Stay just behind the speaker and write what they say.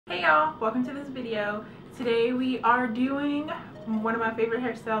Hey y'all, welcome to this video. Today we are doing one of my favorite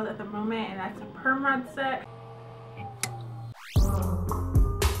hairstyles at the moment, and that's a perm rod set.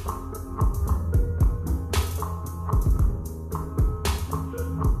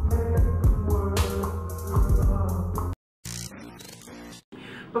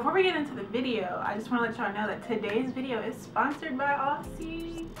 Before we get into the video, I just want to let y'all know that today's video is sponsored by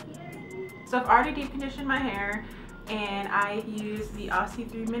Aussie. Yay. So I've already deep conditioned my hair, and I use the Aussie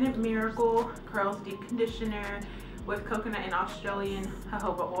 3-Minute Miracle Curls Deep Conditioner with coconut and Australian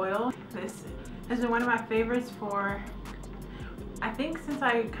jojoba oil. This has been one of my favorites for, I think, since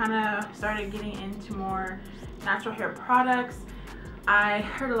I kind of started getting into more natural hair products. I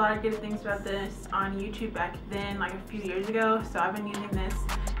heard a lot of good things about this on YouTube back then, like a few years ago, so I've been using this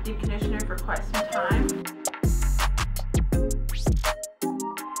deep conditioner for quite some time.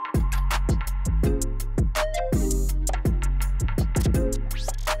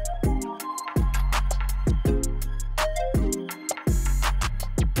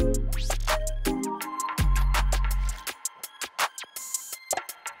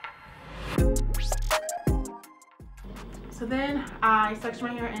 So then I sectioned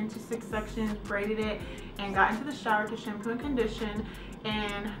my hair into 6 sections, braided it, and got into the shower to shampoo and condition.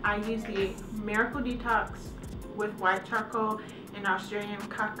 And I used the Miracle Detox with white charcoal and Australian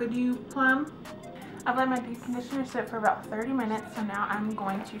Kakadu plum. I've let my deep conditioner sit for about 30 minutes, so now I'm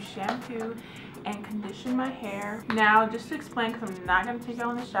going to shampoo and condition my hair. Now, just to explain, because I'm not going to take it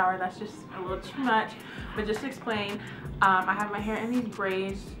out in the shower, that's just a little too much, but just to explain, I have my hair in these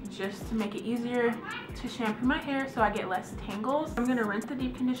braids just to make it easier to shampoo my hair so I get less tangles. I'm going to rinse the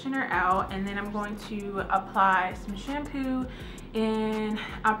deep conditioner out, and then I'm going to apply some shampoo, and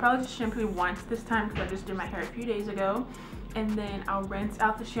I'll probably just shampoo once this time because I just did my hair a few days ago. And then I'll rinse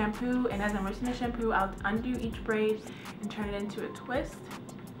out the shampoo, and as I'm rinsing the shampoo, I'll undo each braid and turn it into a twist,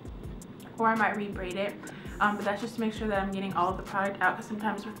 or I might re-braid it, but that's just to make sure that I'm getting all of the product out, because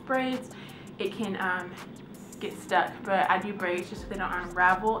sometimes with braids it can get stuck, but I do braids just so they don't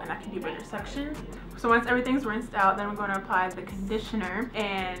unravel and I can do bigger sections. So once everything's rinsed out, then I'm going to apply the conditioner,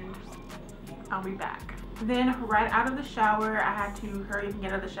 and I'll be back. Then right out of the shower, I had to hurry and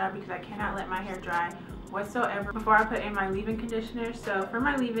get out of the shower because I cannot let my hair dry whatsoever before I put in my leave-in conditioner. So for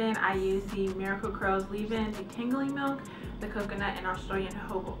my leave-in, I use the Miracle Curls leave-in detangling milk, the coconut and Australian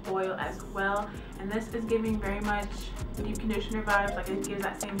jojoba oil as well, and this is giving very much deep conditioner vibes. Like, it gives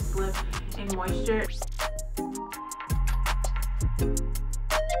that same slip and moisture.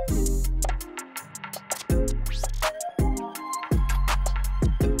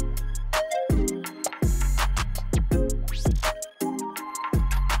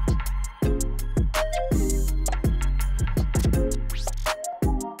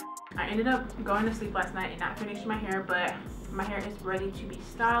 I ended up going to sleep last night and not finishing my hair, but my hair is ready to be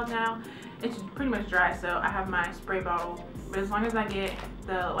styled now. It's pretty much dry, so I have my spray bottle, but as long as I get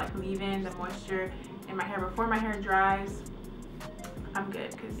the leave-in, the moisture in my hair before my hair dries, I'm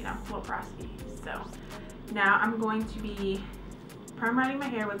good, because, you know, a little frosty. So now I'm going to be perm rodding my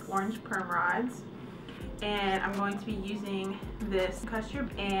hair with orange perm rods, and I'm going to be using this custard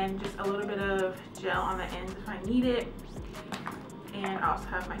and just a little bit of gel on the ends if I need it. And I also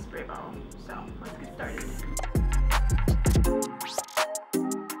have my spray bottle, so let's get started.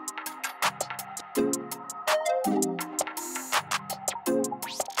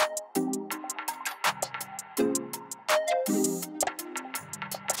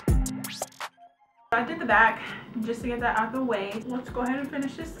 I did the back just to get that out of the way. Let's go ahead and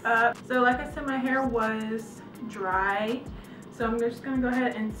finish this up. So like I said, my hair was dry, so I'm just gonna go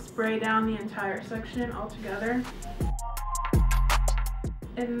ahead and spray down the entire section all together,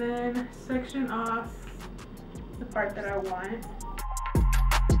 and then section off the part that I want.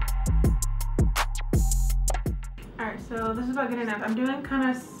 Alright, so this is about good enough. I'm doing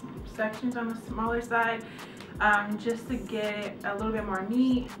kind of sections on the smaller side, just to get it a little bit more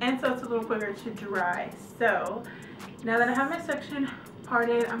neat, and so it's a little quicker to dry. So now that I have my section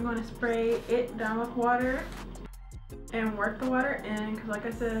parted, I'm going to spray it down with water and work the water in, because like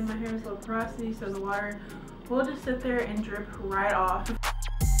I said, my hair is a little frosty, so the water will just sit there and drip right off.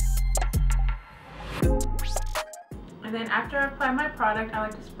 And then after I apply my product, I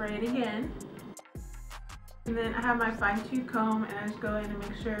like to spray it again. And then I have my fine tooth comb, and I just go in and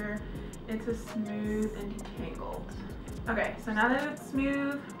make sure it's as smooth and detangled. Okay, so now that it's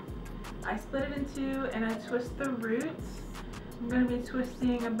smooth, I split it in two and I twist the roots. I'm going to be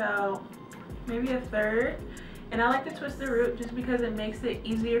twisting about maybe a third. And I like to twist the root just because it makes it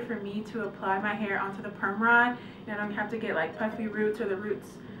easier for me to apply my hair onto the perm rod, and I don't have to get like puffy roots, or the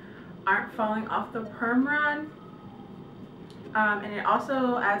roots aren't falling off the perm rod. And it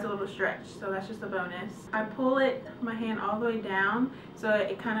also adds a little stretch, so that's just a bonus. I pull my hand all the way down, so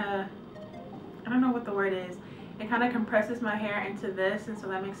it kind of, I don't know what the word is, it kind of compresses my hair into this, and so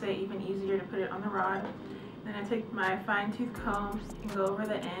that makes it even easier to put it on the rod. Then I take my fine tooth comb and go over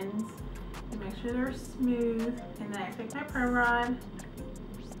the ends and make sure they're smooth, and then I take my perm rod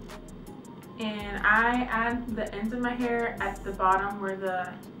and I add the ends of my hair at the bottom where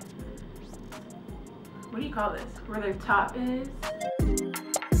the, what do you call this? Where the top is.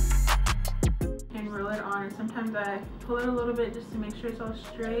 And roll it on. And sometimes I pull it a little bit just to make sure it's all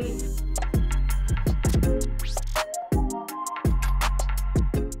straight.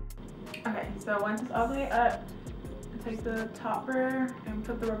 Okay, so once it's all the way up, I take the topper and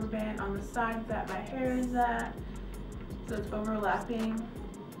put the rubber band on the side that my hair is at, so it's overlapping,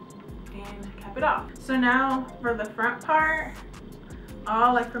 and cap it off. So now for the front part,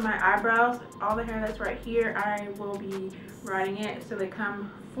 all like for my eyebrows, all the hair that's right here, I will be riding it so they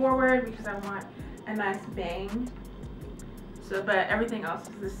come forward because I want a nice bang. So, but everything else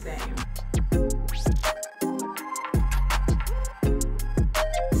is the same.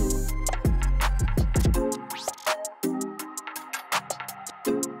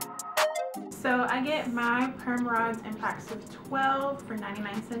 So I get my perm rods in packs of 12 for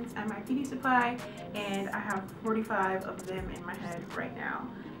 99 cents at my beauty supply, and I have 45 of them in my head right now.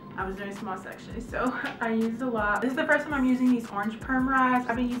 I was doing small sections, so I used a lot. This is the first time I'm using these orange perm rods.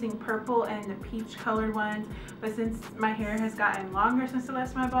 I've been using purple and the peach colored ones, but since my hair has gotten longer since the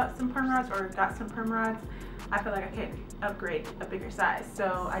last time I bought some perm rods or got some perm rods, I feel like I could upgrade a bigger size.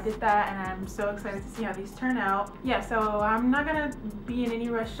 So I did that, and I'm so excited to see how these turn out. Yeah, so I'm not gonna be in any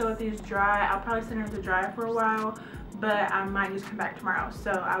rush to let these dry. I'll probably send them to dry for a while, but I might just come back tomorrow.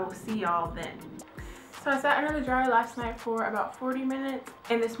 So I will see y'all then. So I sat under the dryer last night for about 40 minutes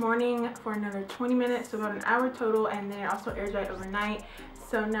and this morning for another 20 minutes, so about an hour total, and then also air dried overnight.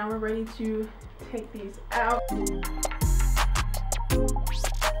 So now we're ready to take these out.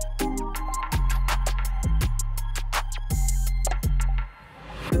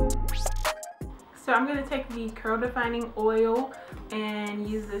 So I'm going to take the curl defining oil and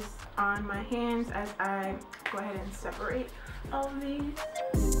use this on my hands as I go ahead and separate all of these.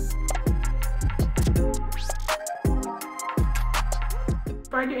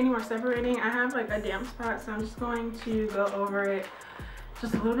 Before I do any more separating, I have like a damp spot, so I'm just going to go over it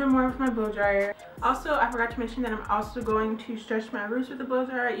just a little bit more with my blow dryer. Also, I forgot to mention that I'm also going to stretch my roots with the blow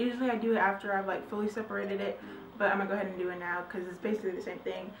dryer. Usually I do it after I've like fully separated it, but I'm gonna go ahead and do it now because it's basically the same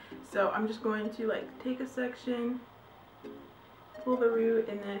thing. So I'm just going to like take a section, pull the root,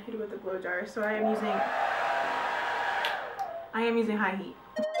 and then hit it with the blow dryer. So I am using high heat.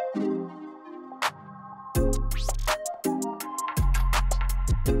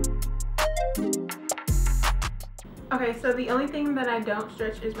 Okay, so the only thing that I don't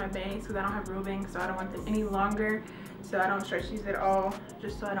stretch is my bangs because I don't have real bangs, so I don't want them any longer. So I don't stretch these at all,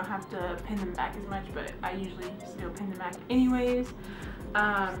 just so I don't have to pin them back as much, but I usually still pin them back anyways.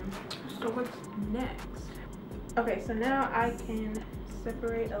 So what's next? Okay, so now I can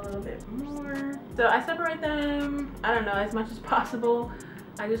separate a little bit more. So I separate them, I don't know, as much as possible.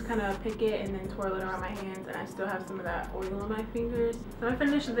 I just kind of pick it and then twirl it around my hands, and I still have some of that oil on my fingers. So I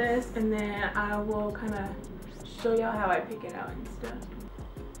finish this, and then I will kind of show y'all how I pick it out and stuff.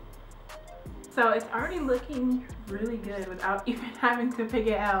 So it's already looking really good without even having to pick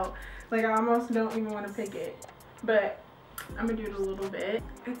it out. Like I almost don't even want to pick it, but I'm gonna do it a little bit.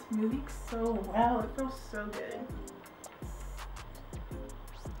 It's moving so well, it feels so good.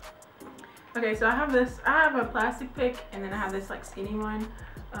 Okay, so I have a plastic pick, and then I have this like skinny one.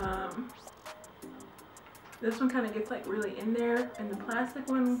 This one kind of gets like really in there, and the plastic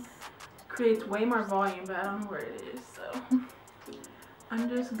one creates way more volume, but I don't know where it is, so I'm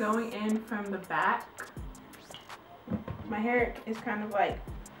just going in from the back. My hair is kind of like,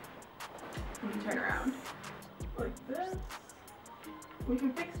 let me turn around, like this. We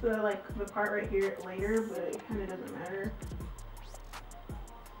can fix the part right here later, but it kind of doesn't matter.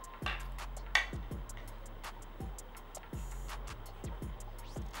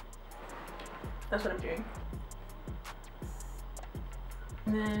 That's what I'm doing.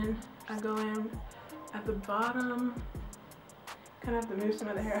 And then I go in at the bottom, kind of have to move some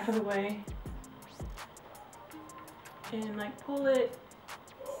of the hair out of the way, and like pull it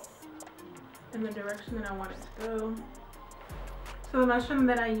in the direction that I want it to go. So the motion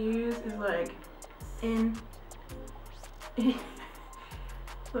that I use is like in, so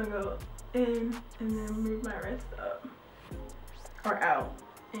I go in and then move my wrist up, or out,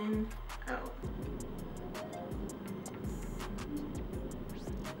 in, out.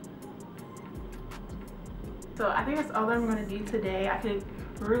 So I think that's all that I'm going to do today. I could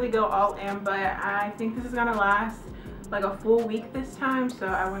really go all in, but I think this is going to last like a full week this time, so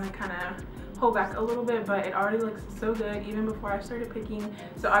I want to kind of hold back a little bit, but it already looks so good even before I started picking.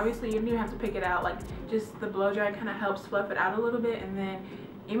 So obviously you don't even have to pick it out, like just the blow dry kind of helps fluff it out a little bit, and then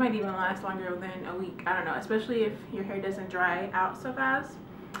it might even last longer than a week. I don't know, especially if your hair doesn't dry out so fast.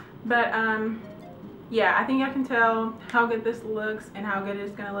 But yeah, I think I can tell how good this looks and how good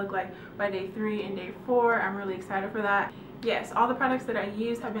it's gonna look like by day 3 and day 4. I'm really excited for that. Yes, all the products that I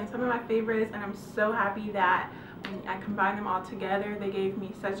use have been some of my favorites, and I'm so happy that when I combined them all together, they gave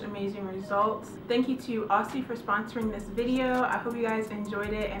me such amazing results. Thank you to Aussie for sponsoring this video. I hope you guys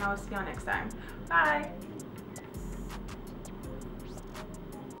enjoyed it, and I'll see y'all next time. Bye!